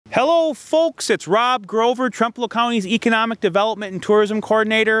Hello folks, it's Rob Grover, Trempealeau County's Economic Development and Tourism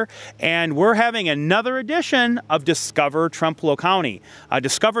Coordinator, and we're having another edition of Discover Trempealeau County.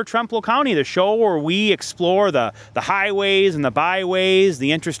 Discover Trempealeau County, the show where we explore the highways and the byways,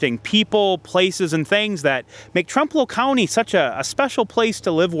 the interesting people, places, and things that make Trempealeau County such a special place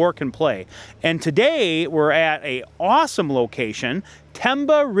to live, work, and play. And today we're at an awesome location,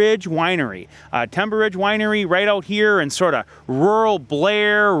 Tenba Ridge Winery. Tenba Ridge Winery right out here in sort of rural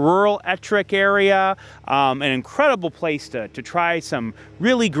Blair, rural Ettrick area. An incredible place to try some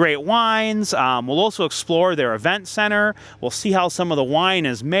really great wines. We'll also explore their event center. We'll see how some of the wine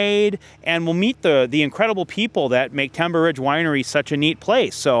is made, and we'll meet the incredible people that make Tenba Ridge Winery such a neat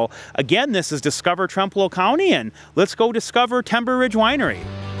place. So again, this is Discover Trempealeau County, and let's go discover Tenba Ridge Winery.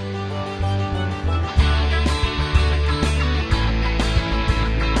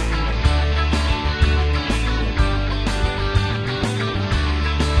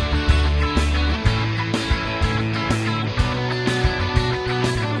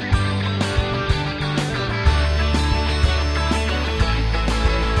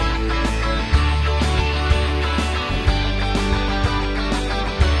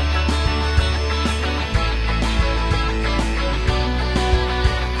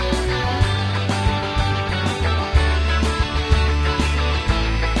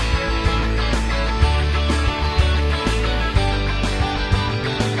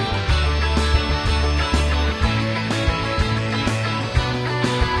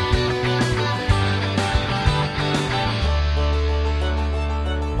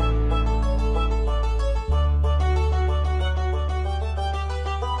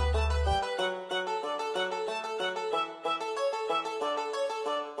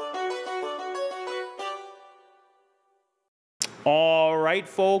 All right,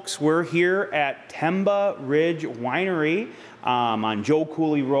 folks, we're here at Tenba Ridge Winery on Joe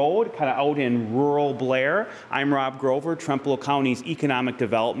Cooley Road, kind of out in rural Blair. I'm Rob Grover, Trempealeau County's Economic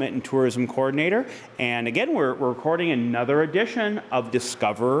Development and Tourism Coordinator. And again, we're recording another edition of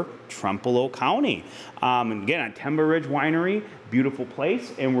Discover Trempealeau County. And again, at Tenba Ridge Winery, beautiful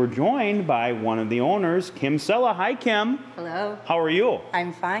place. And we're joined by one of the owners, Kim Sella. Hi, Kim. Hello. How are you?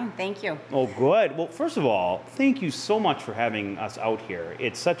 I'm fine, thank you. Oh, good. Well, first of all, thank you so much for having us out here.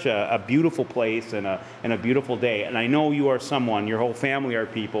 It's such a beautiful place and a beautiful day. And I know you are someone, your whole family are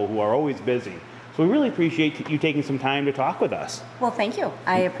people who are always busy. So we really appreciate you taking some time to talk with us. Well, thank you.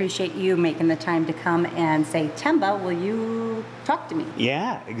 I appreciate you making the time to come and say, Tenba, will you talk to me?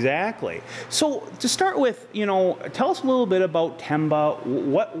 Yeah, exactly. So to start with, tell us a little bit about Tenba.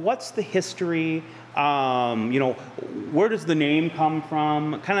 What's the history? Where does the name come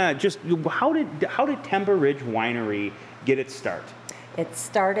from? Kind of just how did Tenba Ridge Winery get its start? It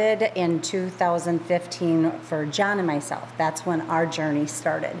started in 2015 for John and myself. That's when our journey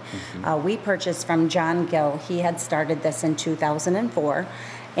started. Mm-hmm. We purchased from John Gill. He had started this in 2004.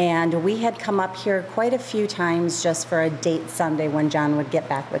 And we had come up here quite a few times just for a date Sunday when John would get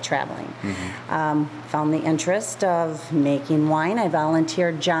back with traveling. Mm-hmm. Found the interest of making wine. I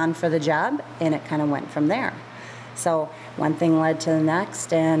volunteered John for the job, and it kind of went from there. So one thing led to the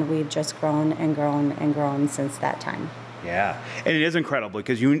next, and we've just grown and grown and grown since that time. Yeah, and it is incredible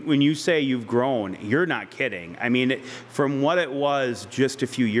because when you say you've grown, you're not kidding. I mean, from what it was just a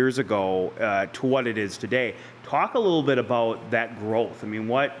few years ago to what it is today. Talk a little bit about that growth. I mean,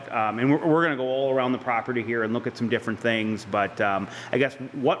 and we're going to go all around the property here and look at some different things. But I guess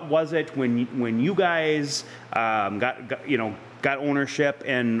what was it when you guys got ownership,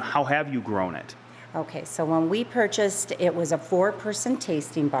 and how have you grown it? Okay, so when we purchased, it was a 4-person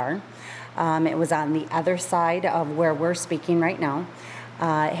tasting bar. It was on the other side of where we're speaking right now.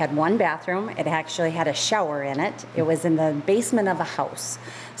 It had one bathroom. It actually had a shower in it. It was in the basement of a house.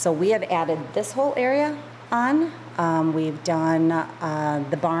 So we have added this whole area on. We've done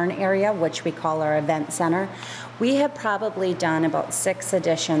the barn area, which we call our event center. We have probably done about 6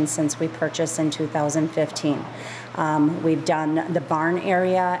 additions since we purchased in 2015. We've done the barn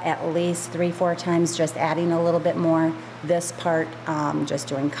area at least 3-4 times, just adding a little bit more. This part, just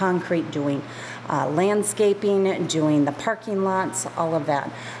doing concrete, doing landscaping, doing the parking lots, all of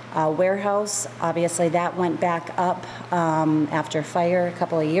that. Warehouse, obviously that went back up after fire a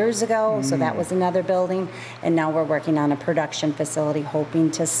couple of years ago, so that was another building. And now we're working on a production facility,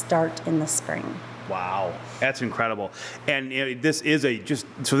 hoping to start in the spring. Wow, that's incredible. And this is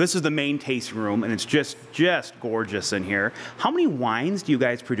this is the main tasting room, and it's just gorgeous in here. How many wines do you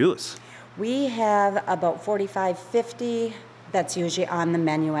guys produce? We have about 45, 50 that's usually on the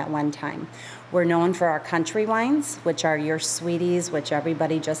menu at one time. We're known for our country wines, which are your sweeties, which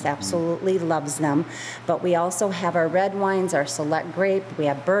everybody just absolutely loves them. But we also have our red wines, our select grape. We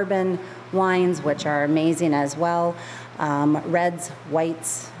have bourbon wines, which are amazing as well. Reds,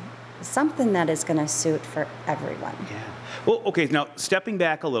 whites, something that is going to suit for everyone. Yeah. Well, okay, now stepping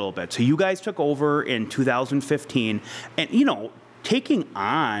back a little bit. So you guys took over in 2015, and taking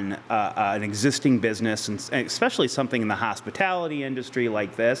on an existing business, and especially something in the hospitality industry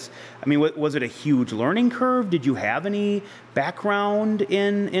like this, I mean, was it a huge learning curve? Did you have any background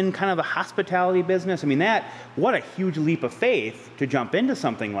in kind of the hospitality business? I mean, what a huge leap of faith to jump into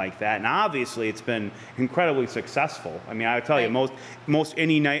something like that. And obviously it's been incredibly successul. I mean, I would tell you, most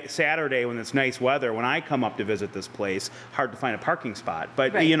any night, Saturday when it's nice weather, when I come up to visit this place, hard to find a parking spot.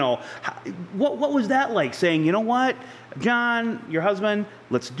 But, what was that like, saying, you know what, John, your husband,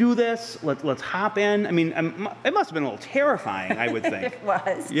 let's do this, let's hop in? I mean, it must have been a little terrifying, I would think. It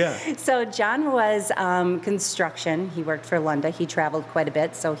was. Yeah. So John was construction. He worked for Lunda. He traveled quite a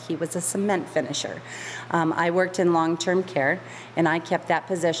bit, so he was a cement finisher. I worked in long-term care, and I kept that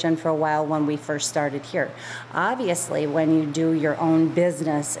position for a while when we first started here. Obviously, when you do your own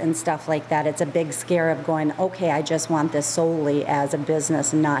business and stuff like that, it's a big scare of going, okay, I just want this solely as a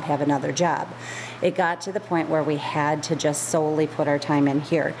business and not have another job. It got to the point where we had to just solely put our time in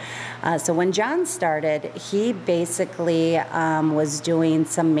here. So when John started, he basically was doing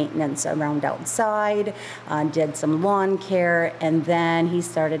some maintenance around outside, did some lawn care, and then he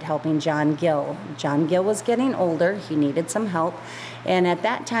started helping John Gill. John Gill was getting older. He needed some help. And at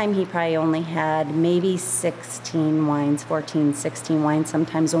that time, he probably only had maybe 16 wines, 14, 16 wines,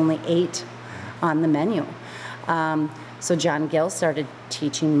 sometimes only 8 on the menu. So John Gill started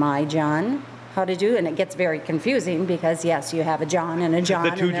teaching my John how to do, and it gets very confusing because yes, you have a John and a John,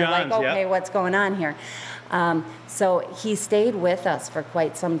 and they're Johns, like, okay, what's going on here? So he stayed with us for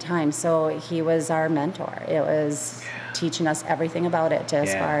quite some time. So he was our mentor. It was teaching us everything about it,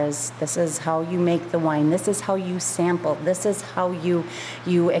 as far as this is how you make the wine, this is how you sample, this is how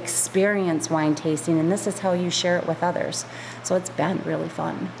you experience wine tasting, and this is how you share it with others. So it's been really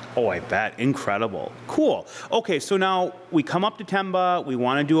fun. Oh, I bet. Incredible. Cool. Okay, so now we come up to Tenba, we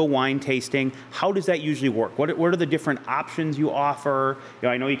want to do a wine tasting. How does that usually work? What are the different options you offer?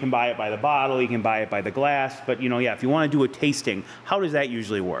 I know you can buy it by the bottle, you can buy it by the glass, but if you want to do a tasting, how does that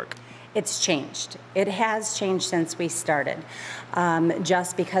usually work? It's changed. It has changed since we started.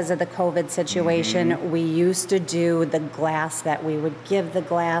 Just because of the COVID situation, we used to do the glass, that we would give the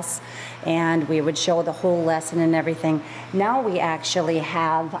glass and we would show the whole lesson and everything. Now we actually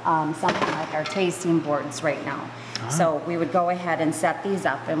have something like our tasting boards right now. So we would go ahead and set these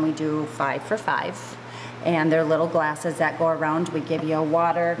up, and we do 5 for 5. And they're little glasses that go around. We give you a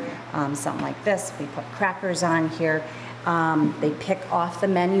water, something like this. We put crackers on here. They pick off the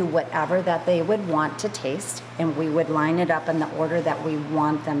menu whatever that they would want to taste, and we would line it up in the order that we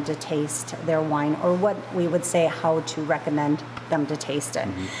want them to taste their wine, or what we would say how to recommend them to taste it.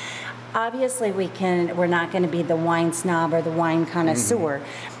 Obviously, we're not going to be the wine snob or the wine connoisseur.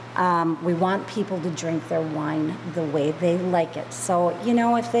 We want people to drink their wine the way they like it. So,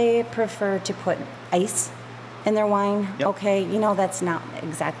 if they prefer to put ice in their wine, okay, that's not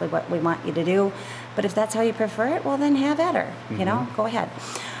exactly what we want you to do. But if that's how you prefer it, well, then have at her, go ahead.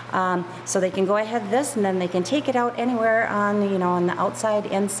 So they can go ahead this, and then they can take it out anywhere on, on the outside,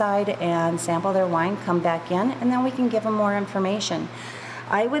 inside, and sample their wine, come back in, and then we can give them more information.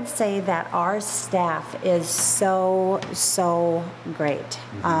 I would say that our staff is so great.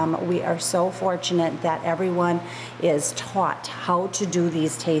 We are so fortunate that everyone is taught how to do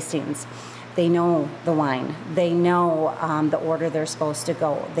these tastings. They know the wine. They know the order they're supposed to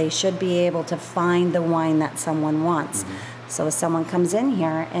go. They should be able to find the wine that someone wants. So if someone comes in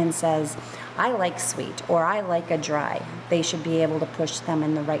here and says, I like sweet, or I like a dry, they should be able to push them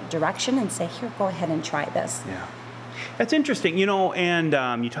in the right direction and say, here, go ahead and try this. Yeah. That's interesting,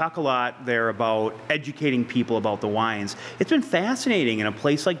 and you talk a lot there about educating people about the wines. It's been fascinating in a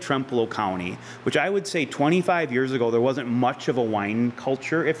place like Trempealeau County, which I would say 25 years ago, there wasn't much of a wine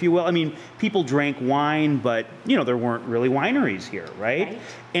culture, if you will. I mean, people drank wine, but, there weren't really wineries here, right?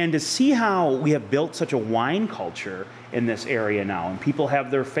 And to see how we have built such a wine culture in this area now, and people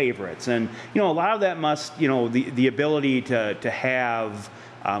have their favorites. And, a lot of that must, the ability to have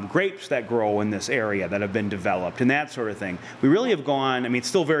grapes that grow in this area that have been developed and that sort of thing. We really have gone, it's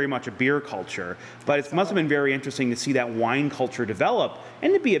still very much a beer culture, but it must have been very interesting to see that wine culture develop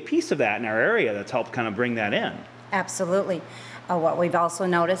and to be a piece of that in our area that's helped kind of bring that in. Absolutely. What we've also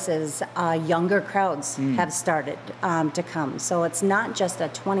noticed is younger crowds have started to come. So it's not just a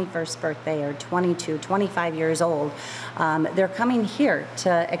 21st birthday or 22, 25 years old. They're coming here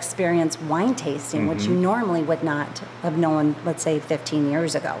to experience wine tasting, which you normally would not have known, let's say, 15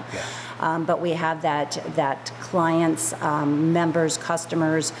 years ago. Yeah. But we have that clients, members,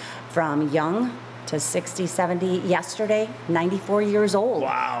 customers from young to 60, 70, yesterday, 94 years old.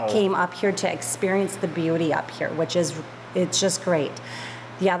 Wow. Came up here to experience the beauty up here, which is, it's just great.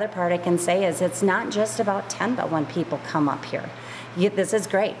 The other part I can say is it's not just about Tenba when people come up here. This is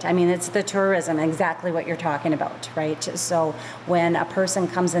great. I mean, it's the tourism, exactly what you're talking about, right? So when a person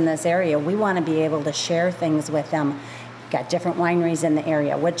comes in this area, we want to be able to share things with them. Got different wineries in the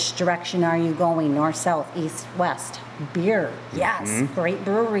area. Which direction are you going? North, south, east, west? Beer, yes. Great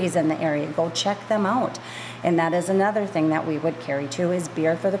breweries in the area. Go check them out. And that is another thing that we would carry too, is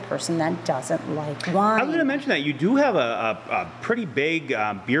beer for the person that doesn't like wine. I was going to mention that you do have a pretty big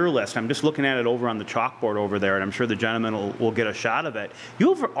beer list. I'm just looking at it over on the chalkboard over there, and I'm sure the gentleman will get a shot of it.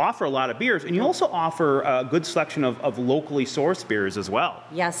 You offer a lot of beers, and you also offer a good selection of locally sourced beers as well.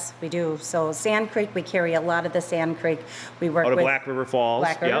 Yes, we do. So Sand Creek, we carry a lot of the Sand Creek. We work out of with Black River Falls.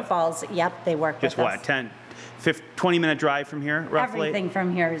 Black River Falls, yep, they work just with what, us. 20-minute drive from here, roughly? Everything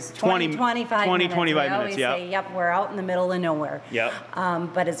from here is 25 minutes. 25 minutes, always say, yep, we're out in the middle of nowhere. Yep.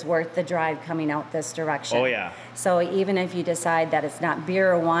 But it's worth the drive coming out this direction. Oh, yeah. So even if you decide that it's not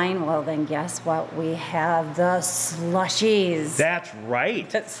beer or wine, well, then guess what? We have the slushies. That's right.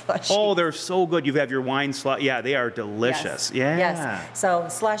 The slushies. Oh, they're so good. You have your wine slush. Yeah, they are delicious. Yes. Yeah. Yes. So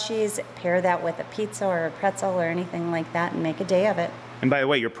slushies, pair that with a pizza or a pretzel or anything like that and make a day of it. And by the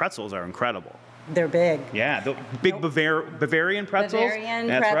way, your pretzels are incredible. They're big. Yeah, the big Bavarian pretzels. Bavarian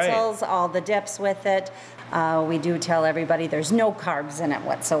That's pretzels, right. all the dips with it. We do tell everybody there's no carbs in it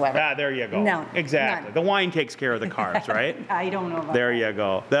whatsoever. Ah, there you go. No. Exactly. None. The wine takes care of the carbs, right? I don't know about There that. you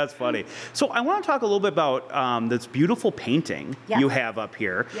go. That's funny. So I want to talk a little bit about this beautiful painting you have up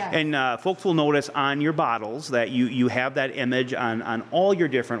here. Yes. And folks will notice on your bottles that you have that image on all your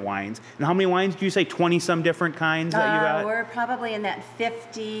different wines. And how many wines do you say? 20-some different kinds that you got? We're probably in that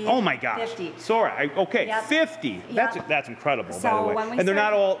 50. Oh my gosh. 50. Sorry. Okay, Yep. 50. Yep. That's incredible, So by the way. when we And they're not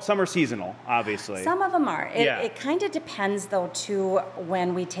start- all, some are seasonal, obviously. Some of them are. Yeah. It kind of depends, though, too,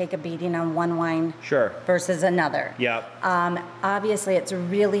 when we take a beating on one wine Sure. versus another. Yep. Obviously, it's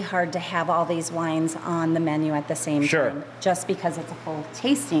really hard to have all these wines on the menu at the same time, just because it's a full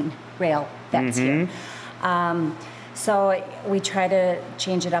tasting rail that's here. So we try to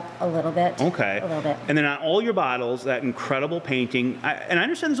change it up a little bit. Okay. A little bit. And then on all your bottles, that incredible painting, and I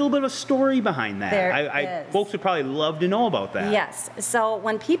understand there's a little bit of a story behind that. There is. Folks would probably love to know about that. Yes. So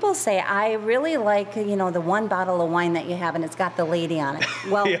when people say, I really like, the one bottle of wine that you have and it's got the lady on it.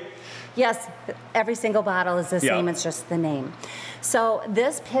 Well, Yeah. yes, every single bottle is the same. Yeah. It's just the name. So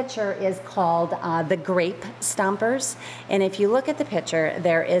this picture is called the Grape Stompers. And if you look at the picture,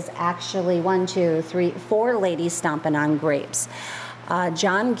 there is actually 4 ladies stomping on grapes.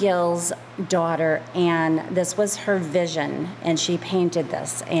 John Gill's daughter, and this was her vision, and she painted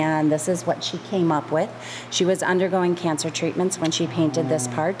this, and this is what she came up with. She was undergoing cancer treatments when she painted this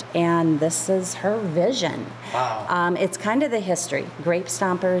part, and this is her vision. Wow. It's kind of the history. Grape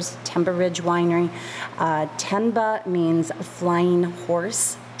Stompers, Tenba Ridge Winery. Tenba means flying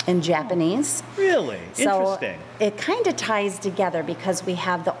horse in Japanese. Really? Interesting. So it kind of ties together because we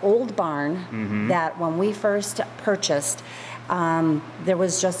have the old barn that when we first purchased, there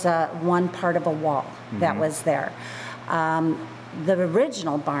was just one part of a wall that was there. The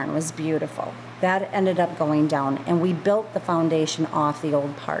original barn was beautiful. That ended up going down, and we built the foundation off the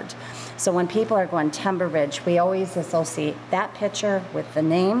old part. So when people are going Tenba Ridge, we always associate that picture with the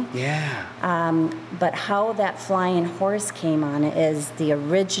name. Yeah. But how that flying horse came on is the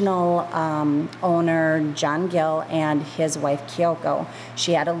original owner, John Gill, and his wife, Kyoko.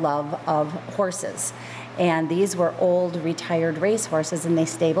 She had a love of horses. And these were old retired race horses, and they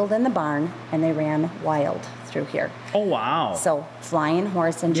stabled in the barn, and they ran wild through here. Oh, wow. So flying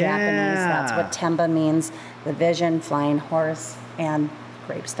horse in Japanese, that's what Tenba means. The vision, flying horse, and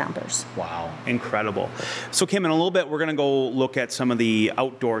Grape Stompers. Wow, incredible. So Kim, in a little bit, we're going to go look at some of the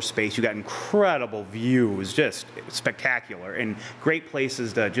outdoor space. You got incredible views, just spectacular, and great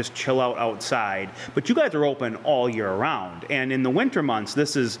places to just chill out outside. But you guys are open all year round, and in the winter months,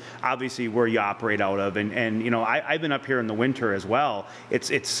 this is obviously where you operate out of. And I've been up here in the winter as well.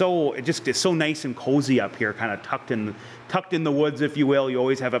 It's so nice and cozy up here, kind of tucked in the woods, if you will. You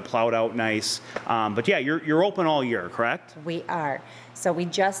always have it plowed out nice. But yeah, you're open all year, correct? We are. So we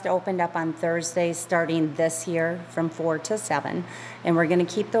just opened up on Thursday, starting this year from 4 to 7, and we're going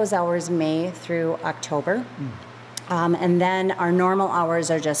to keep those hours May through October. And then our normal hours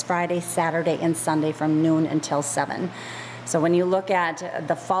are just Friday, Saturday, and Sunday from noon until 7. So when you look at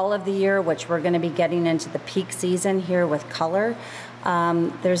the fall of the year, which we're going to be getting into the peak season here with color,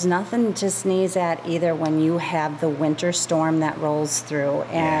 there's nothing to sneeze at either when you have the winter storm that rolls through,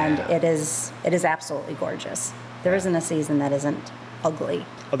 and it is absolutely gorgeous. There isn't a season that isn't ugly.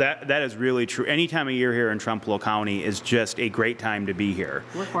 Oh, that is really true. Any time of year here in Trempealeau County is just a great time to be here.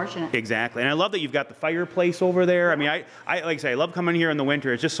 We're fortunate. Exactly. And I love that you've got the fireplace over there. I mean, I like I say, I love coming here in the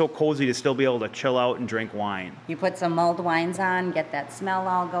winter. It's just so cozy to still be able to chill out and drink wine. You put some mulled wines on, get that smell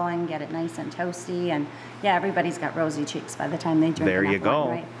all going, get it nice and toasty, and yeah, everybody's got rosy cheeks by the time they drink. There you go.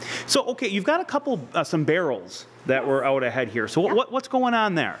 Wine, right? So, okay, you've got a couple, some barrels that were out ahead here. So what's going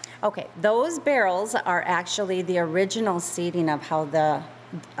on there? Okay, those barrels are actually the original seating of how the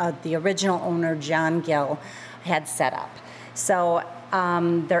original owner, John Gill, had set up. So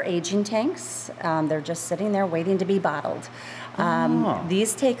they're aging tanks. They're just sitting there waiting to be bottled.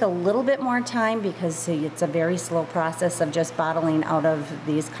 These take a little bit more time because it's a very slow process of just bottling out of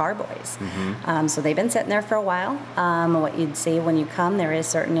these carboys. So they've been sitting there for a while. What you'd see when you come, there is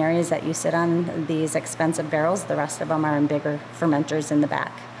certain areas that you sit on these expensive barrels. The rest of them are in bigger fermenters in the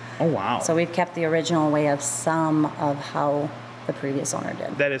back. Oh, wow. So we've kept the original way of some of how the previous owner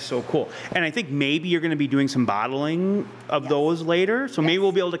did. That is so cool. And I think maybe you're going to be doing some bottling of those later. So maybe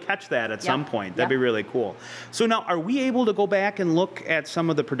we'll be able to catch that at some point. That'd be really cool. So now, are we able to go back and look at some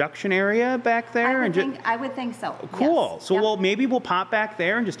of the production area back there? I would think so. Cool. Yes. So maybe we'll pop back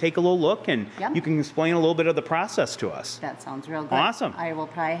there and just take a little look, and you can explain a little bit of the process to us. That sounds real good. Awesome. I will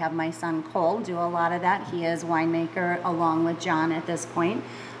probably have my son Cole do a lot of that. He is winemaker along with John at this point.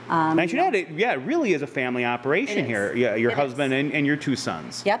 I should add, it really is a family operation here. Yeah, your husband and your 2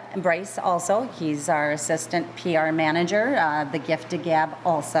 sons. Yep, and Bryce also. He's our assistant PR manager, the gift to Gab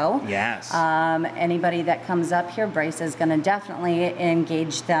also. Yes. Anybody that comes up here, Bryce is going to definitely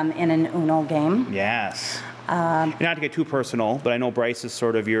engage them in an Uno game. Yes. Not to get too personal, but I know Bryce is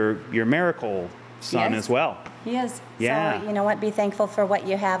sort of your miracle son as well. He is. Yeah. So, you know what, be thankful for what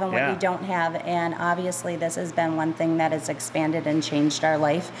you have and what you don't have. And obviously this has been one thing that has expanded and changed our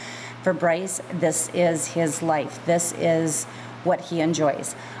life. For Bryce, this is his life. This is what he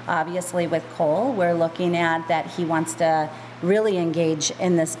enjoys. Obviously with Cole, we're looking at that he wants to really engage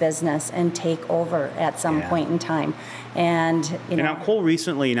in this business and take over at some point in time. And now Cole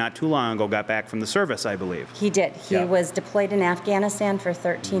recently, not too long ago, got back from the service, I believe. He did. He was deployed in Afghanistan for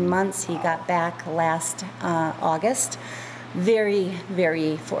 13 months. He got back last August. Very,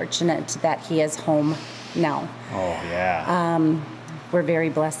 very fortunate that he is home now. Oh, yeah. We're very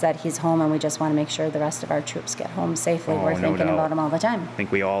blessed that he's home, and we just want to make sure the rest of our troops get home safely. We're thinking about him all the time. I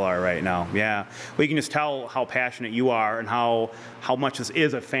think we all are right now. Yeah. Well, you can just tell how passionate you are and how much this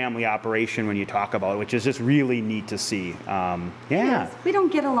is a family operation when you talk about it, which is just really neat to see. Yeah. We don't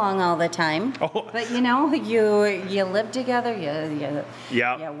get along all the time, but you live together,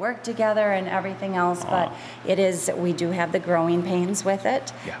 you work together and everything else. But we do have the growing pains with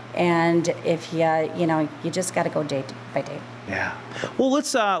it. Yeah. And if you just got to go day by day. Yeah. Well,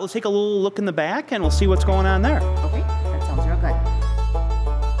 let's take a little look in the back and we'll see what's going on there. Okay, that sounds real good.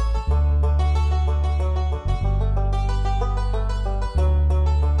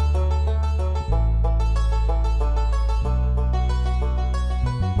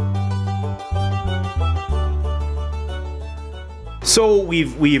 So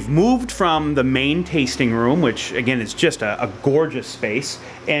we've moved from the main tasting room, which again is just a gorgeous space,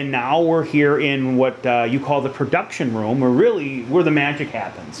 and now we're here in what you call the production room, where the magic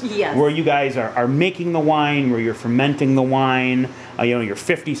happens. Yes. Where you guys are making the wine, where you're fermenting the wine, your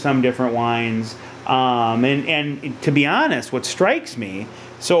 50-some different wines. And to be honest, what strikes me,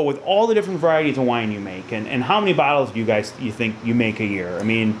 so with all the different varieties of wine you make, and how many bottles do you think you make a year? I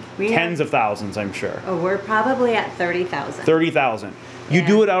mean, tens of thousands, I'm sure. Oh, we're probably at 30,000. 30,000. You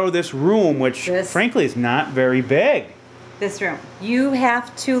do it out of this room, which frankly is not very big. This room. You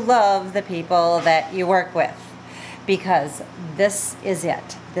have to love the people that you work with, because this is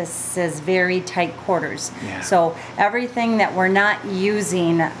it. This is very tight quarters. Yeah. So everything that we're not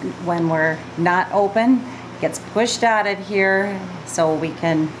using when we're not open gets pushed out of here, so we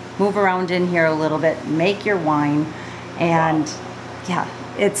can move around in here a little bit, make your wine, and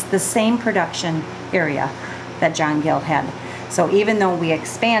it's the same production area that John Gill had. So even though we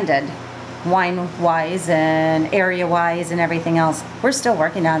expanded wine-wise and area-wise and everything else, we're still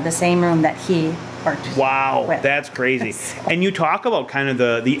working on the same room that he worked with. That's crazy. And you talk about kind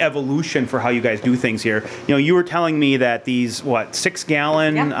of the evolution for how you guys do things here. You were telling me that these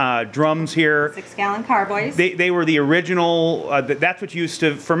 6-gallon drums here, 6-gallon carboys. They were the original. That's what you used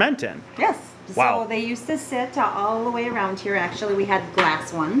to ferment in. Yes. Wow. So they used to sit all the way around here. Actually, we had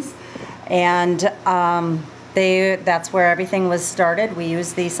glass ones, and that's where everything was started. We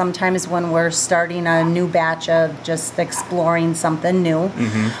use these sometimes when we're starting a new batch of just exploring something new.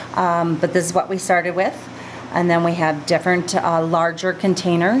 But this is what we started with. And then we have different larger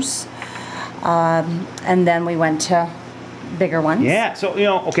containers. And then we went to bigger ones. Yeah, so,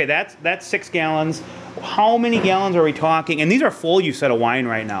 okay, that's 6 gallons. How many gallons are we talking? And these are full, you said, of wine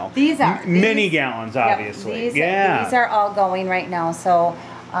right now. These are. Many gallons, obviously. Yep, these are all going right now. So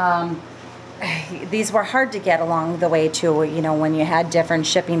these were hard to get along the way, too, when you had different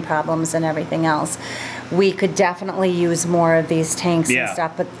shipping problems and everything else. We could definitely use more of these tanks and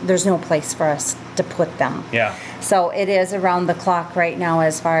stuff, but there's no place for us to put them. Yeah. So it is around the clock right now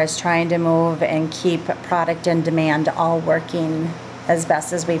as far as trying to move and keep product and demand all working as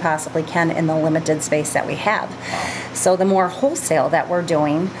best as we possibly can in the limited space that we have. Wow. So the more wholesale that we're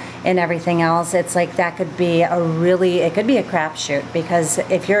doing and everything else, it's like that could be it could be a crapshoot, because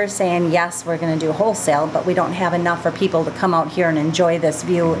if you're saying, yes, we're going to do wholesale, but we don't have enough for people to come out here and enjoy this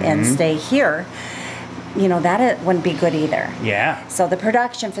view and stay here, that it wouldn't be good either. Yeah. So the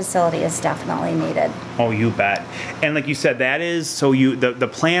production facility is definitely needed. Oh, you bet. And like you said, that is, so the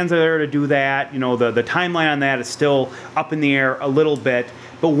plans are there to do that. The timeline on that is still up in the air a little bit.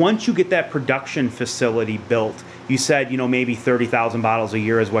 But once you get that production facility built, you said, maybe 30,000 bottles a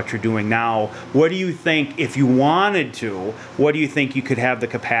year is what you're doing now. What do you think, if you wanted to, what do you think you could have the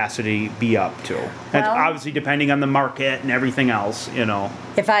capacity be up to? And obviously depending on the market and everything else,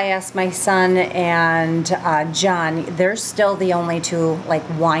 If I ask my son and John, they're still the only two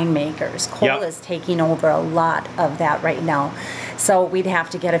winemakers. Cole is taking over a lot of that right now. So we'd have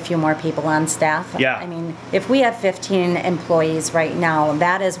to get a few more people on staff. Yeah. I mean, if we have 15 employees right now,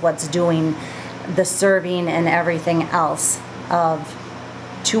 that is what's doing the serving and everything else of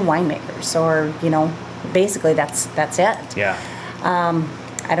 2 winemakers, or basically that's it. Yeah.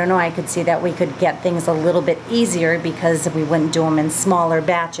 I don't know, I could see that we could get things a little bit easier because we wouldn't do them in smaller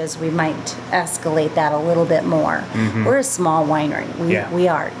batches. We might escalate that a little bit more. We're a small winery. We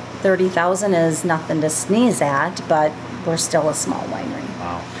are. 30,000 is nothing to sneeze at, but we're still a small winery.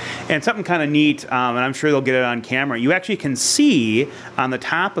 Wow. And something kind of neat, and I'm sure they'll get it on camera, you actually can see on the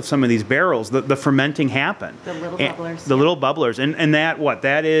top of some of these barrels the fermenting happen. The little bubblers. The little bubblers. And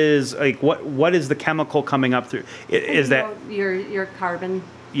that is, what is the chemical coming up through? Is that your carbon?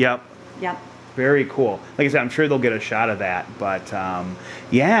 Yep. Yep. Very cool. Like I said, I'm sure they'll get a shot of that. But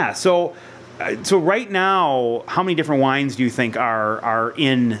yeah, so right now, how many different wines do you think are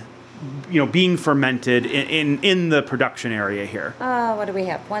in, being fermented in the production area here? What do we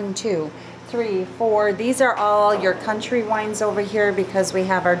have? 1, 2, 3, 4. These are all your country wines over here because we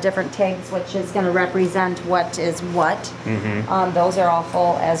have our different tags, which is going to represent what is what. Those are all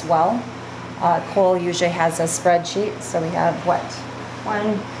full as well. Cole usually has a spreadsheet, so we have what?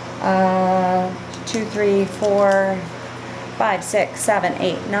 1, 2, 3, 4, 5, 6, 7,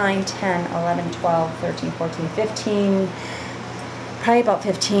 8, 9, 10, 11, 12, 13, 14, 15. Probably about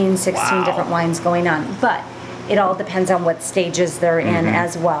 15, 16 different wines going on. But it all depends on what stages they're in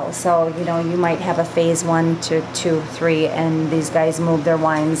as well. So, you might have a phase 1 to 2, 3, and these guys move their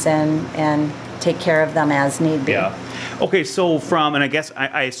wines and take care of them as need be. Yeah. Okay, so and I guess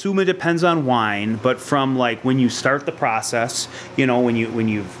I assume it depends on wine, but from when you start the process, when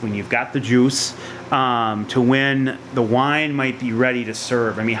you've got the juice, to when the wine might be ready to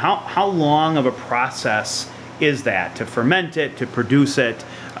serve. I mean, how long of a process is that to ferment it, to produce it,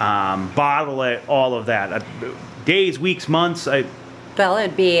 bottle it, all of that? Days, weeks, months? Well,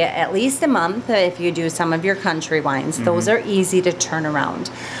 it'd be at least a month if you do some of your country wines. Those are easy to turn around.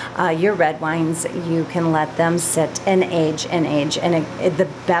 Your red wines, you can let them sit and age and age. And the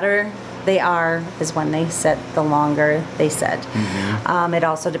better they are is when they sit, the longer they sit. It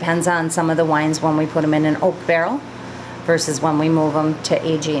also depends on some of the wines when we put them in an oak barrel versus when we move them to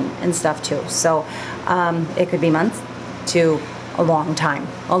aging and stuff too. So it could be months to a long time,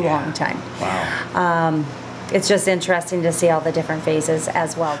 long time. Wow. It's just interesting to see all the different phases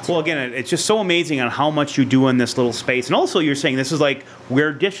as well, too. Well, again, it's just so amazing on how much you do in this little space. And also you're saying this is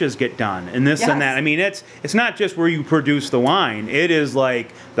where dishes get done and this and that. I mean, it's not just where you produce the wine. It is the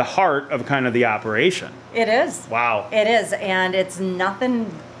heart of kind of the operation. It is. Wow. It is. And it's nothing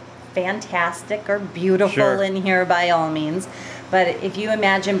fantastic or beautiful in here by all means. But if you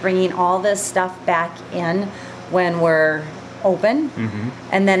imagine bringing all this stuff back in when we're open,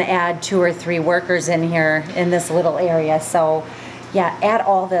 and then add 2 or 3 workers in here in this little area. So yeah, add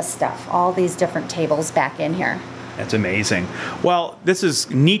all this stuff, all these different tables back in here. That's amazing. Well, this is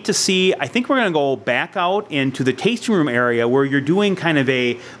neat to see. I think we're going to go back out into the tasting room area where you're doing kind of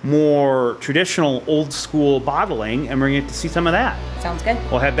a more traditional old school bottling, and we're going to get to see some of that. Sounds good.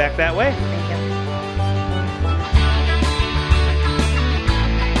 We'll head back that way. Thank you.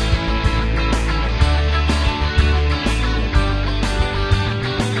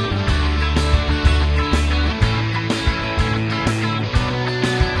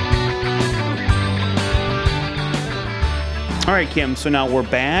 All right, Kim. So now we're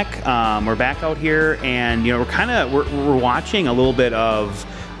back. We're back out here, and you know we're watching a little bit of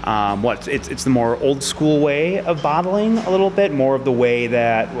it's the more old school way of bottling, a little bit more of the way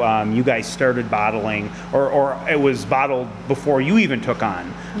that you guys started bottling, or it was bottled before you even took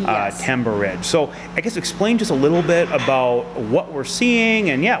on Tenba Ridge. So I guess explain just a little bit about what we're seeing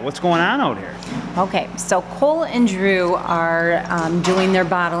and what's going on out here. Okay, so Cole and Drew are doing their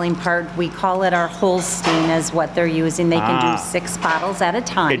bottling part. We call it our Holstein is what they're using. They can do 6 bottles at a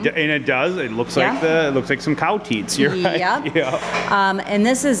time. It does. It looks like it looks like some cow teats. You're right. Yep. Yeah. And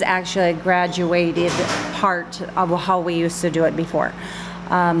this is actually a graduated part of how we used to do it before.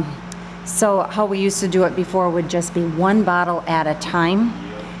 So how we used to do it before would just be 1 bottle at a time.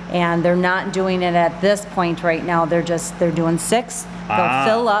 And they're not doing it at this point right now. They're doing 6. They'll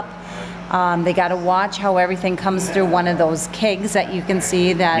fill up. They got to watch how everything comes through one of those kegs that you can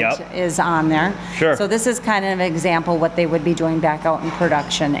see that is on there. Sure. So this is kind of an example what they would be doing back out in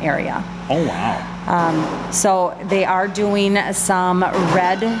production area. Oh wow. So they are doing some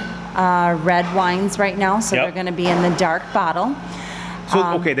red wines right now. So they're going to be in the dark bottle. So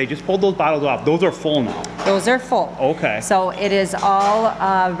okay, they just pulled those bottles off. Those are full now. Those are full. Okay. So it is all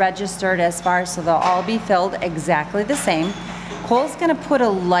registered as far, so they'll all be filled exactly the same. Cole's going to put a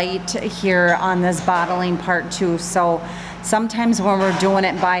light here on this bottling part too, so sometimes when we're doing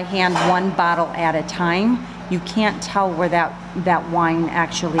it by hand, 1 bottle at a time, you can't tell where that wine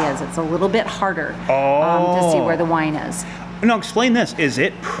actually is. It's a little bit harder to see where the wine is. Now explain this. Is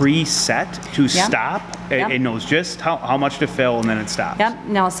it preset to stop? It knows just how much to fill and then it stops. Yep.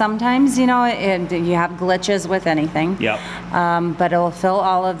 Now sometimes, you know, you have glitches with anything. Yep. But it'll fill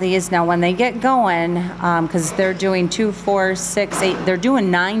all of these. Now when they get going, because they're doing 2, 4, 6, 8, they're doing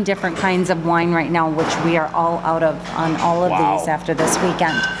 9 different kinds of wine right now, which we are all out of on all of these after this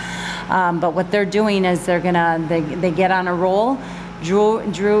weekend. But what they're doing is they get on a roll.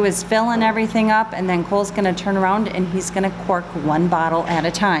 Drew is filling everything up, and then Cole's going to turn around and he's going to cork 1 bottle at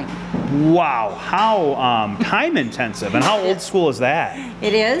a time. Wow, how time intensive, and how old school is that?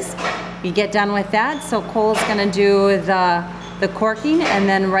 It is. You get done with that, so Cole's going to do the corking, and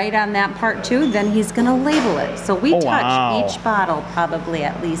then right on that part too, then he's going to label it. So we touch each bottle probably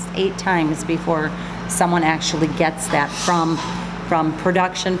at least 8 times before someone actually gets that from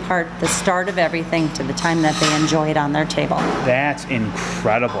production part, the start of everything, to the time that they enjoy it on their table. That's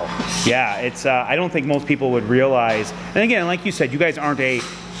incredible. Yeah, it's I don't think most people would realize, and again, like you said, you guys aren't a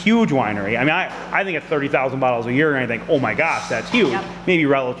huge winery. I mean, I think at 30,000 bottles a year, and I think, oh my gosh, that's huge. Yep. Maybe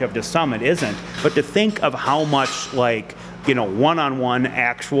relative to some it isn't, but to think of how much, like, you know, one-on-one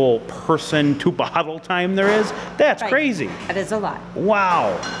actual person to bottle time there is, that's crazy. That is a lot.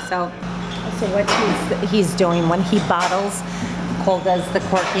 Wow. So what he's doing when he bottles, Cole does the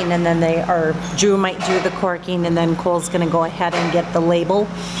corking, and then Drew might do the corking, and then Cole's going to go ahead and get the label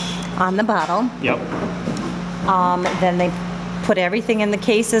on the bottle. Yep. Then they put everything in the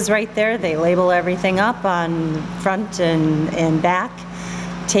cases right there. They label everything up on front and back,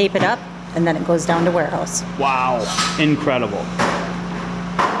 tape it up, and then it goes down to warehouse. Wow, incredible.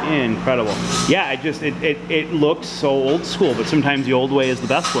 Incredible. Yeah, it looks so old school, but sometimes the old way is the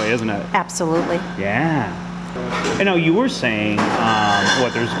best way, isn't it? Absolutely. Yeah. And now you were saying,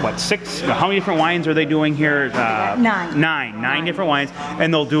 there's 6, how many different wines are they doing here? 9. 9 different wines,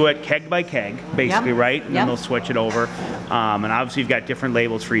 and they'll do it keg by keg, basically, right? And then they'll switch it over. And obviously you've got different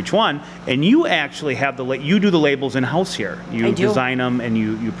labels for each one, and you actually have you do the labels in-house here. You design them and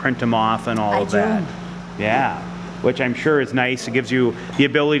you print them off and all of that. Yeah, which I'm sure is nice. It gives you the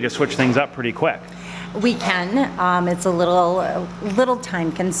ability to switch things up pretty quick. We can. It's a little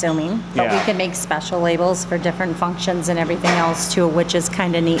time consuming, but we can make special labels for different functions and everything else too, which is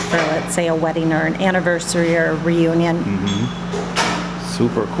kind of neat for, let's say, a wedding or an anniversary or a reunion.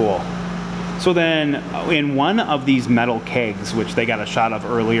 Super cool. So then, in one of these metal kegs, which they got a shot of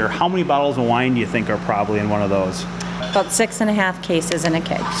earlier, how many bottles of wine do you think are probably in one of those? About 6.5 cases in a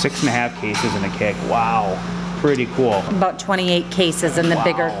keg. 6.5 cases in a keg. Wow. Pretty cool. About 28 cases in the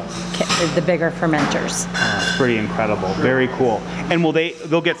bigger fermenters. It's pretty incredible. Very cool. And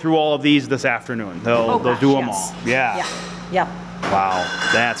they'll get through all of these this afternoon. They'll do them all. Yeah. Yeah. Wow,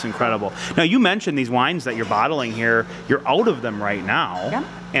 that's incredible. Now, you mentioned these wines that you're bottling here. You're out of them right now. Yep.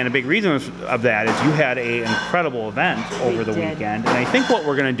 And a big reason of that is you had an incredible event over the weekend. And I think what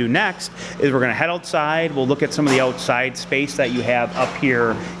we're going to do next is we're going to head outside. We'll look at some of the outside space that you have up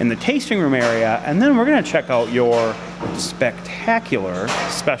here in the tasting room area. And then we're going to check out your spectacular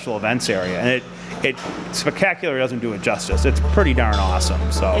special events area. And spectacular doesn't do it justice. It's pretty darn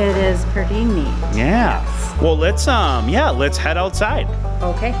awesome. So it is pretty neat. Yeah. Yes. Well, let's head outside.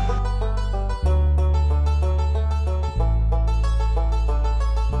 Okay.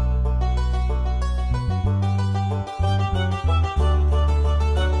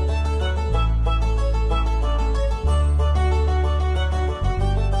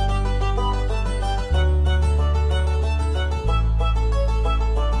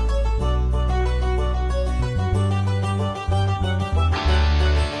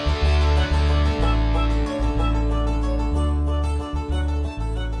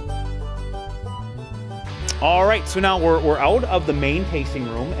 All right, so now we're out of the main tasting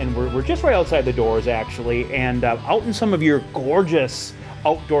room, and we're just right outside the doors, actually, and out in some of your gorgeous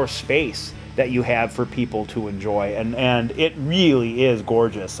outdoor space that you have for people to enjoy, and it really is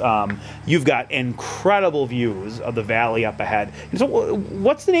gorgeous. You've got incredible views of the valley up ahead. And so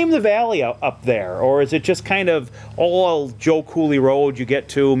what's the name of the valley up there? Or is it just kind of all Joe Cooley Road you get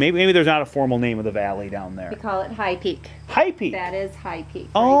to? Maybe there's not a formal name of the valley down there. We call it High Peak. High Peak? That is High Peak.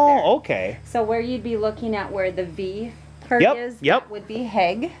 Oh, right there. Okay. So where you'd be looking at where the V part is, that would be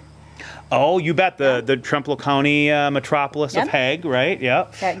Hague. Oh, you bet. The Trempealeau County metropolis of Hague, right?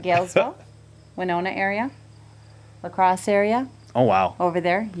 Yep. Got Galesville, Winona area, La Crosse area. Oh, wow. Over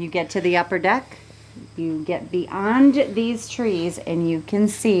there, you get to the upper deck. You get beyond these trees, and you can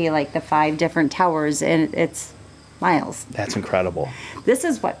see like the 5 different towers, and it's miles. That's incredible. This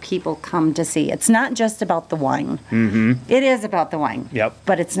is what people come to see. It's not just about the wine. Mm-hmm. It is about the wine. Yep.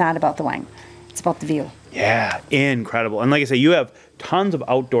 But it's not about the wine. It's about the view. Yeah, incredible. And like I say, you have tons of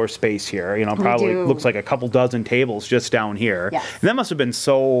outdoor space here. You know, probably looks like a couple dozen tables just down here. Yes. And that must have been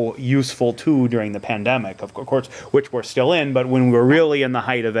so useful too during the pandemic, of course, which we're still in, but when we were really in the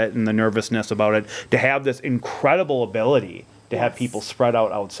height of it and the nervousness about it, to have this incredible ability to have people spread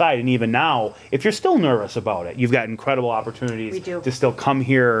out outside. And even now, if you're still nervous about it, you've got incredible opportunities to still come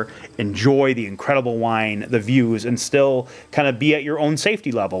here, enjoy the incredible wine, the views, and still kind of be at your own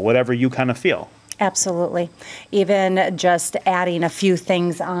safety level, whatever you kind of feel. Absolutely. Even just adding a few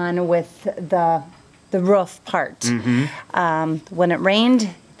things on with the roof part. Mm-hmm. When it rained,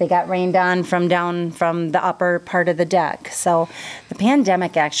 they got rained on from down from the upper part of the deck. So the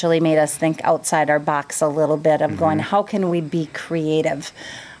pandemic actually made us think outside our box a little bit of going, how can we be creative?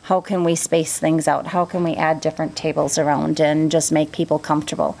 How can we space things out? How can we add different tables around and just make people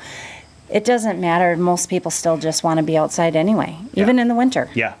comfortable? It doesn't matter. Most people still just want to be outside anyway, even in the winter.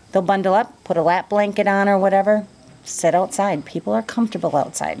 Yeah. They'll bundle up, put a lap blanket on or whatever, sit outside. People are comfortable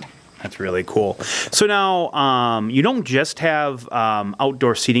outside. That's really cool. So now, you don't just have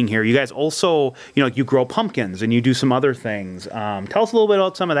outdoor seating here. You guys also, you grow pumpkins and you do some other things. Tell us a little bit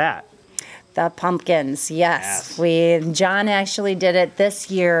about some of that. The pumpkins, yes. John actually did it this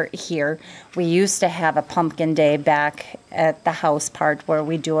year here. We used to have a pumpkin day back at the house part where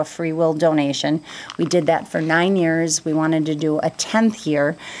we do a free will donation. We did that for 9 years. We wanted to do a 10th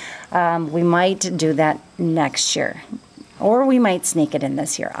year. We might do that next year. Or we might sneak it in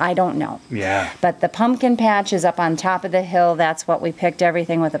this year. I don't know. Yeah. But the pumpkin patch is up on top of the hill. That's what we picked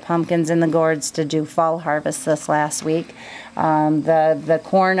everything with the pumpkins and the gourds to do fall harvest this last week. The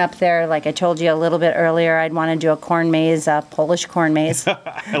corn up there, like I told you a little bit earlier, I'd want to do a corn maze, a Polish corn maze.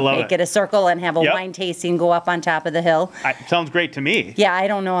 I love it. Make it a circle and have a wine tasting go up on top of the hill. Sounds great to me. Yeah, I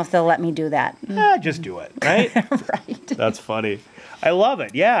don't know if they'll let me do that. Just do it, right? Right. That's funny. I love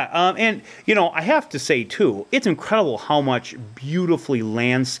it, yeah. And, I have to say, too, it's incredible how much beautifully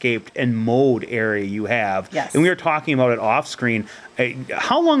landscaped and mowed area you have. Yes. And we were talking about it off screen.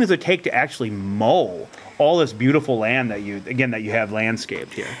 How long does it take to actually mow all this beautiful land that you have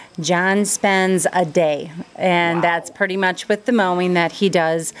landscaped here? John spends a day, and that's pretty much with the mowing that he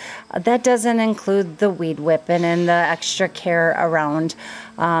does. That doesn't include the weed whipping and the extra care around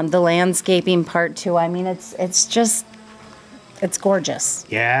the landscaping part, too. I mean, it's gorgeous.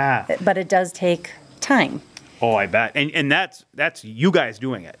 Yeah. But it does take time. Oh, I bet. And that's you guys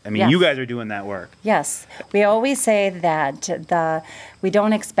doing it. I mean, Yes. you guys are doing that work. Yes, we always say that we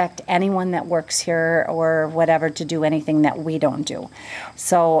don't expect anyone that works here or whatever to do anything that we don't do.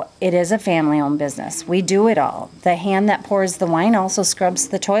 So it is a family-owned business. We do it all. The hand that pours the wine also scrubs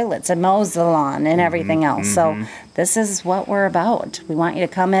the toilets and mows the lawn and everything else. So this is what we're about. We want you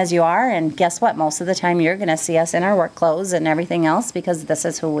to come as you are, and guess what? Most of the time you're going to see us in our work clothes and everything else because this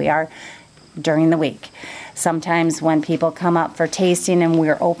is who we are during the week. Sometimes when people come up for tasting and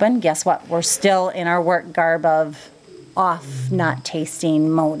we're open, guess what? We're still in our work garb of off, not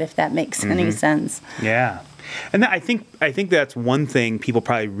tasting mode, if that makes any sense. Yeah. And I think that's one thing people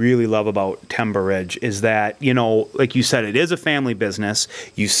probably really love about Tenba Ridge is that, you know, like you said, it is a family business.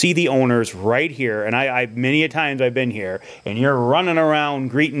 You see the owners right here, and I many a times I've been here, and you're running around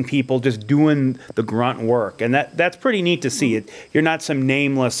greeting people, just doing the grunt work, and that's pretty neat to see. It. You're not some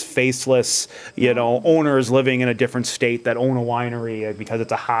nameless, faceless, you know, owners living in a different state that own a winery because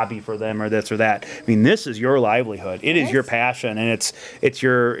it's a hobby for them or this or that. I mean, this is your livelihood. It is your passion, and it's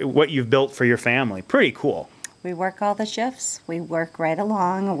your what you've built for your family. Pretty cool. We work all the shifts. We work right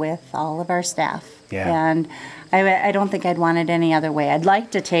along with all of our staff. Yeah. And I don't think I'd want it any other way. I'd like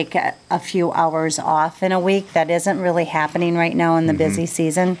to take a few hours off in a week. That isn't really happening right now in the busy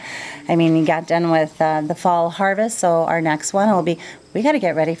season. I mean, you got done with the fall harvest, so our next one will be, we got to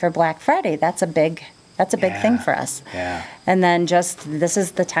get ready for Black Friday. That's a big thing for us. Yeah. And then this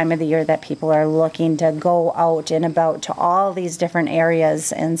is the time of the year that people are looking to go out and about to all these different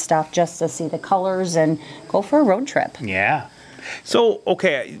areas and stuff just to see the colors and go for a road trip. Yeah. So,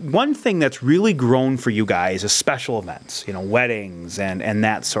 okay, one thing that's really grown for you guys is special events, you know, weddings and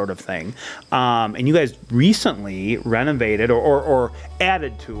that sort of thing. And you guys recently renovated or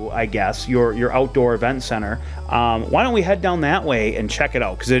added to, I guess, your outdoor event center. Why don't we head down that way and check it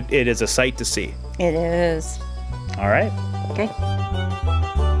out? Because it is a sight to see. It is. All right. Okay.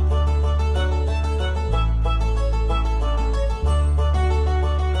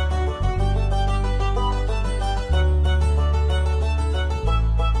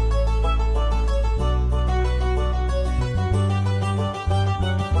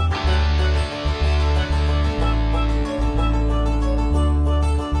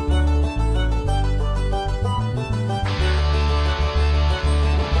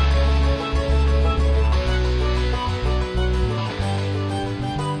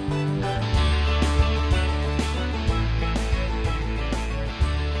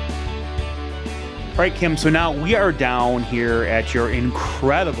 All right, Kim, so now we are down here at your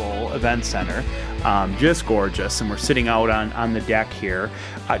incredible event center. Just gorgeous, and we're sitting out on the deck here.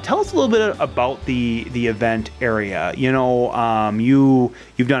 Tell us a little bit about the event area. You know,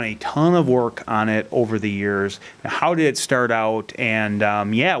 you've done a ton of work on it over the years. How did it start out?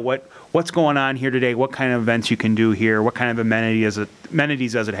 And yeah, what's going on here today? What kind of events you can do here? What kind of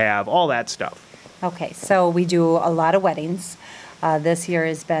amenities does it have? All that stuff. Okay, so we do a lot of weddings. This year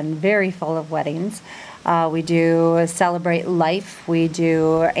has been very full of weddings. We do celebrate life. We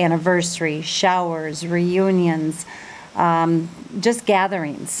do anniversary, showers, reunions, just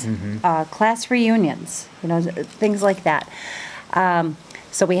gatherings, class reunions, you know, things like that.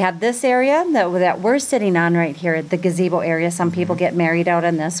 So we have this area that we're sitting on right here at the gazebo area. Some people get married out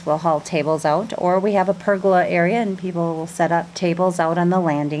on this. We'll haul tables out. Or we have a pergola area, and people will set up tables out on the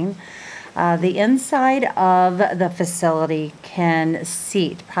landing. The inside of the facility can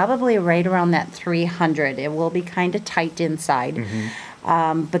seat probably right around that 300. It will be kind of tight inside,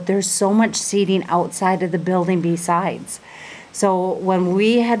 but there's so much seating outside of the building besides. So when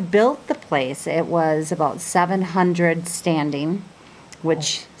we had built the place, it was about 700 standing.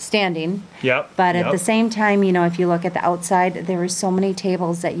 Yep. But at the same time, you know, if you look at the outside, there were so many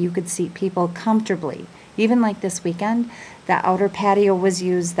tables that you could seat people comfortably. Even like this weekend, the outer patio was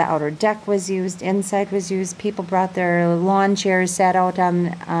used, the outer deck was used, inside was used. People brought their lawn chairs, sat out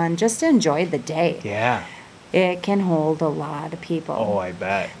on just to enjoy the day. Yeah. It can hold a lot of people. Oh, I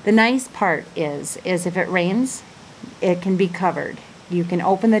bet. The nice part is if it rains, it can be covered. You can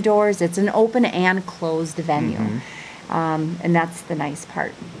open the doors. It's an open and closed venue. And that's the nice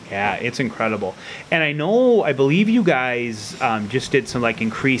part. Yeah, it's incredible. And I believe you guys just did some like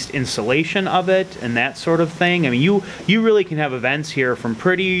increased insulation of it and that sort of thing. I mean, you really can have events here from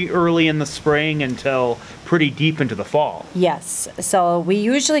pretty early in the spring until pretty deep into the fall. Yes. So we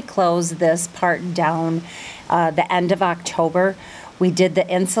usually close this part down the end of October. We did the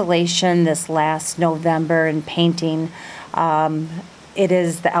insulation this last November and painting.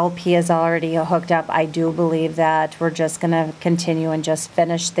 the LP is already hooked up. I do believe that we're just going to continue and just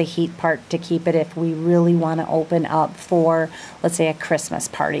finish the heat part to keep it if we really want to open up for, let's say, a Christmas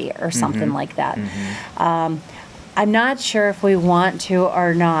party or something like that. I'm not sure if we want to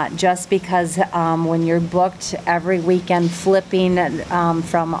or not, just because when you're booked every weekend flipping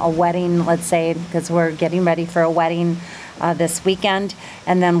from a wedding, let's say, because we're getting ready for a wedding this weekend,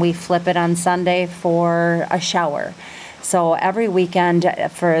 and then we flip it on Sunday for a shower. So every weekend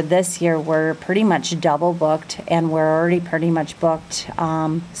for this year, we're pretty much double booked, and we're already pretty much booked.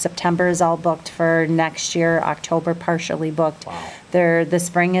 September is all booked for next year, October partially booked. Wow. The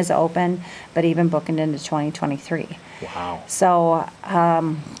spring is open, but even booking into 2023. Wow. So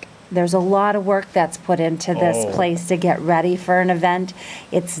there's a lot of work that's put into this place to get ready for an event.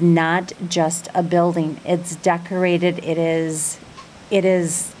 It's not just a building. It's decorated. It is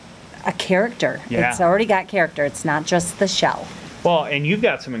a character. Yeah. It's already got character. It's not just the shell. Well, and you've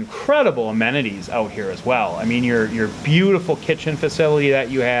got some incredible amenities out here as well. I mean, your beautiful kitchen facility that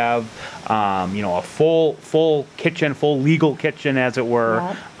you have, a full kitchen, full legal kitchen, as it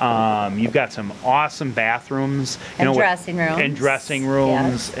were. Yep. You've got some awesome bathrooms, Dressing rooms. and dressing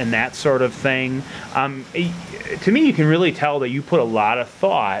rooms, yes. and that sort of thing. To me, you can really tell that you put a lot of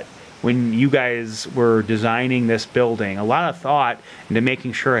thought when you guys were designing this building, a lot of thought into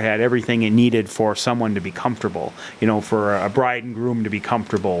making sure it had everything it needed for someone to be comfortable, for a bride and groom to be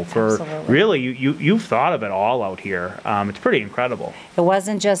comfortable, for Absolutely. really, you've thought of it all out here. It's pretty incredible. It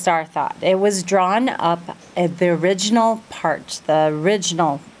wasn't just our thought. It was drawn up at the original part, the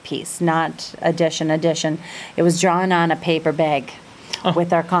original piece, not addition. It was drawn on a paper bag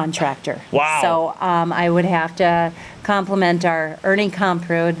with our contractor. Wow. So I would have to compliment our Ernie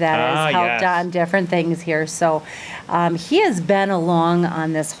Comprud that has helped on different things here. So he has been along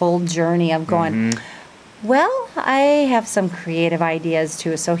on this whole journey of going, well, I have some creative ideas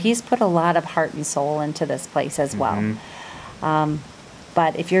too. So he's put a lot of heart and soul into this place as well.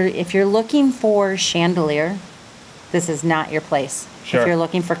 But if you're looking for chandelier, this is not your place. Sure. If you're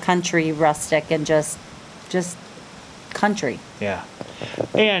looking for country, rustic, and just country. Yeah.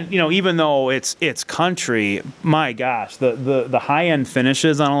 And even though it's country, my gosh, the high end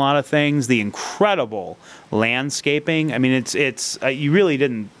finishes on a lot of things, the incredible landscaping. I mean, it's you really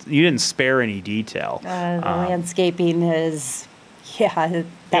didn't spare any detail. The landscaping is,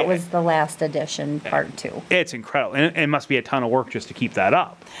 that was the last edition part too. It's incredible, and it must be a ton of work just to keep that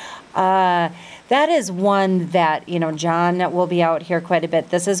up. That is one that, John will be out here quite a bit.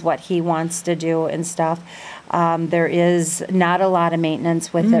 This is what he wants to do and stuff. There is not a lot of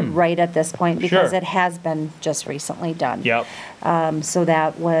maintenance with it right at this point because it has been just recently done. Yep. So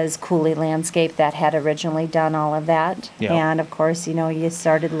that was Cooley Landscape that had originally done all of that. Yep. And of course, you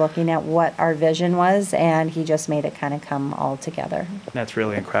started looking at what our vision was, and he just made it kind of come all together. That's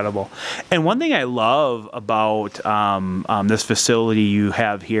really incredible. And one thing I love about this facility you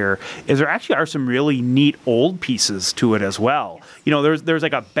have here is there actually are some really neat old pieces to it as well. There's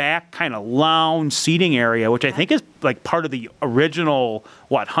like a back kind of lounge seating area, which I think is like part of the original,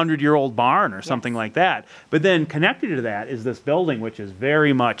 100-year-old barn or something like that. But then connected to that is this building, which is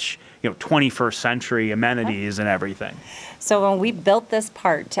very much, 21st century amenities and everything. So when we built this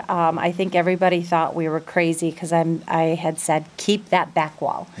part, I think everybody thought we were crazy because I had said, keep that back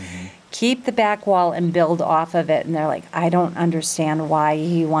wall. Keep the back wall and build off of it. And they're like, I don't understand why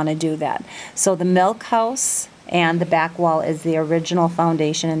you want to do that. So the milk house and the back wall is the original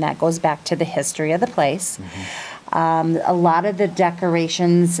foundation, and that goes back to the history of the place. A lot of the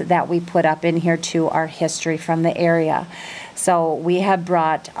decorations that we put up in here too are history from the area. So we have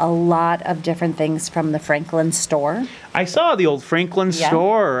brought a lot of different things from the Franklin store. I saw the old Franklin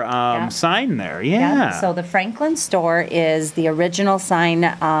store sign there. Yeah. So the Franklin store is the original sign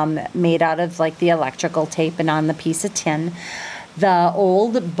made out of like the electrical tape and on the piece of tin. The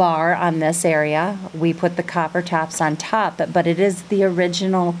old bar on this area, we put the copper tops on top, but it is the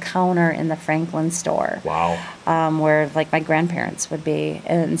original counter in the Franklin store. Wow. Where like my grandparents would be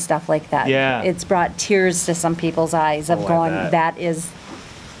and stuff like that. Yeah. It's brought tears to some people's eyes of going, that is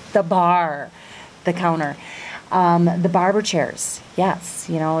the bar, the counter. The barber chairs, yes,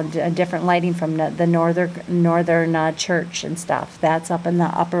 different lighting from the northern church and stuff. That's up in the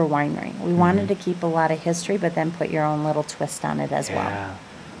upper winery. We wanted to keep a lot of history, but then put your own little twist on it as well.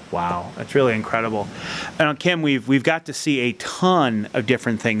 Wow, that's really incredible. And Kim, we've got to see a ton of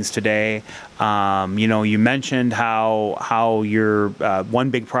different things today. You mentioned how your one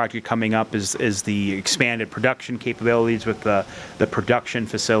big project coming up is the expanded production capabilities with the production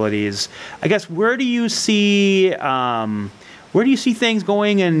facilities. I guess where do you see Where do you see things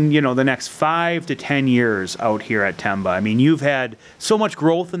going in, the next 5 to 10 years out here at Tenba? I mean, you've had so much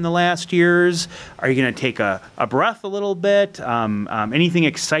growth in the last years. Are you going to take a breath a little bit? Anything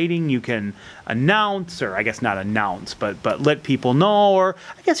exciting you can announce, or I guess not announce, but let people know? Or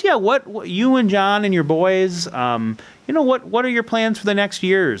I guess, what you and John and your boys, what are your plans for the next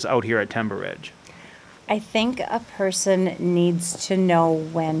years out here at Tenba Ridge? I think a person needs to know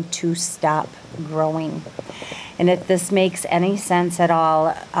when to stop growing. And if this makes any sense at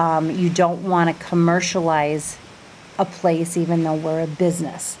all, you don't want to commercialize a place even though we're a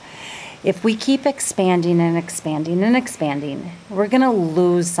business. If we keep expanding and expanding and expanding, we're going to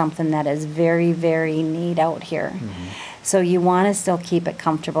lose something that is very, very neat out here. Mm-hmm. So you want to still keep it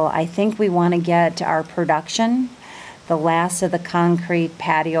comfortable. I think we want to get our production, the last of the concrete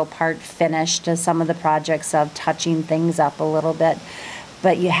patio part finished, as some of the projects of touching things up a little bit,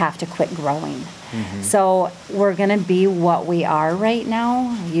 but you have to quit growing. Mm-hmm. So we're going to be what we are right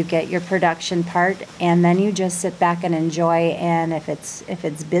now. You get your production part, and then you just sit back and enjoy. And if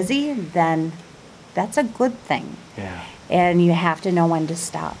it's busy, then that's a good thing. Yeah. And you have to know when to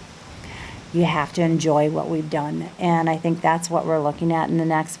stop. You have to enjoy what we've done, and I think that's what we're looking at in the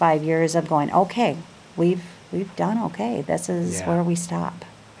next 5 years of going, okay, we've done okay. This is where we stop.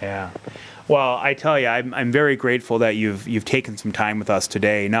 Yeah. Well, I tell you, I'm very grateful that you've taken some time with us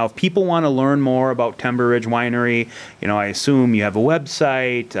today. Now, if people want to learn more about Tenba Ridge Winery, I assume you have a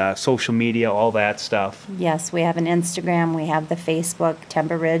website, social media, all that stuff. Yes, we have an Instagram. We have the Facebook,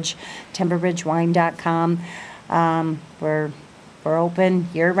 Tenba Ridge, TenbaRidgeWine.com. We're open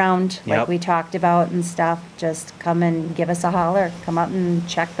year-round, like we talked about and stuff. Just come and give us a holler. Come up and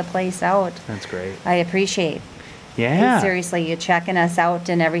check the place out. That's great. I appreciate. Yeah. Seriously, you checking us out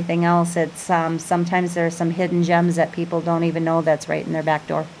and everything else. It's sometimes there's some hidden gems that people don't even know that's right in their back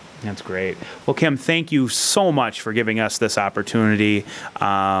door. That's great. Well, Kim, thank you so much for giving us this opportunity.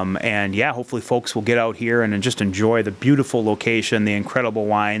 And hopefully folks will get out here and just enjoy the beautiful location, the incredible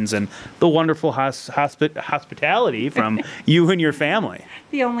wines, and the wonderful hospitality from you and your family.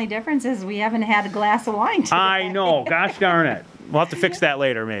 The only difference is we haven't had a glass of wine today. I know. Gosh darn it. We'll have to fix that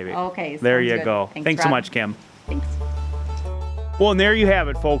later, maybe. Okay. There you good. go. Thanks so much, Kim. Thanks. Well, and there you have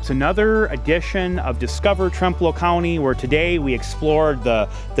it, folks. Another edition of Discover Trempealeau County, where today we explored the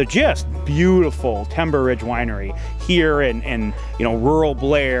just beautiful Tenba Ridge Winery here in rural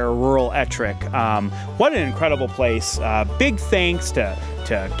Blair, rural Ettrick. What an incredible place! Big thanks to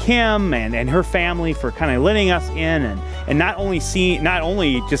Kim and her family for kind of letting us in and not only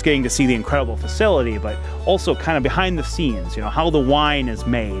just getting to see the incredible facility, but also kind of behind the scenes, how the wine is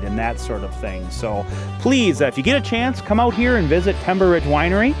made and that sort of thing. So please, if you get a chance, come out here and visit Tenba Ridge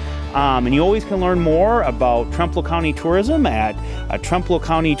Winery. And you always can learn more about Trempealeau County Tourism at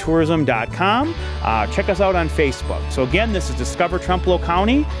TrempealeauCountyTourism.com. Check us out on Facebook. So again, this is Discover Trempealeau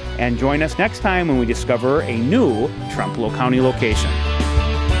County, and join us next time when we discover a new Trempealeau County location.